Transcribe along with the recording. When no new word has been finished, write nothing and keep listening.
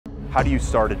How do you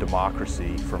start a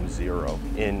democracy from zero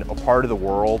in a part of the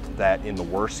world that in the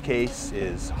worst case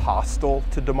is hostile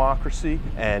to democracy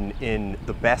and in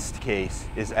the best case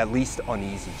is at least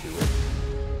uneasy to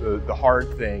it? The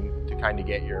hard thing to kind of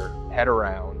get your head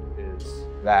around is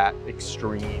that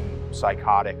extreme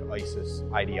psychotic ISIS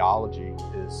ideology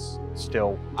is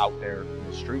still out there in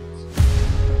the streets.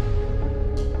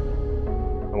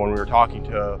 And when we were talking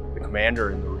to the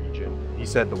commander in the region, he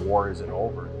said the war isn't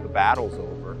over, the battle's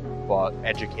over, but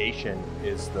education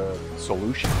is the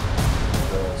solution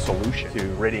to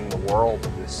ridding the world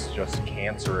of this just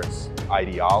cancerous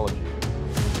ideology.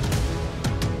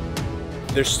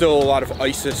 There's still a lot of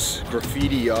ISIS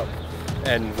graffiti up,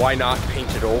 and why not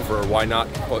paint it over? Why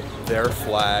not put their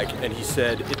flag? And he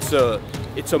said it's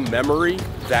a memory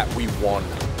that we won.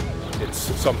 It's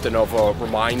something of a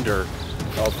reminder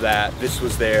of that this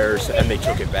was theirs and they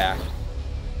took it back.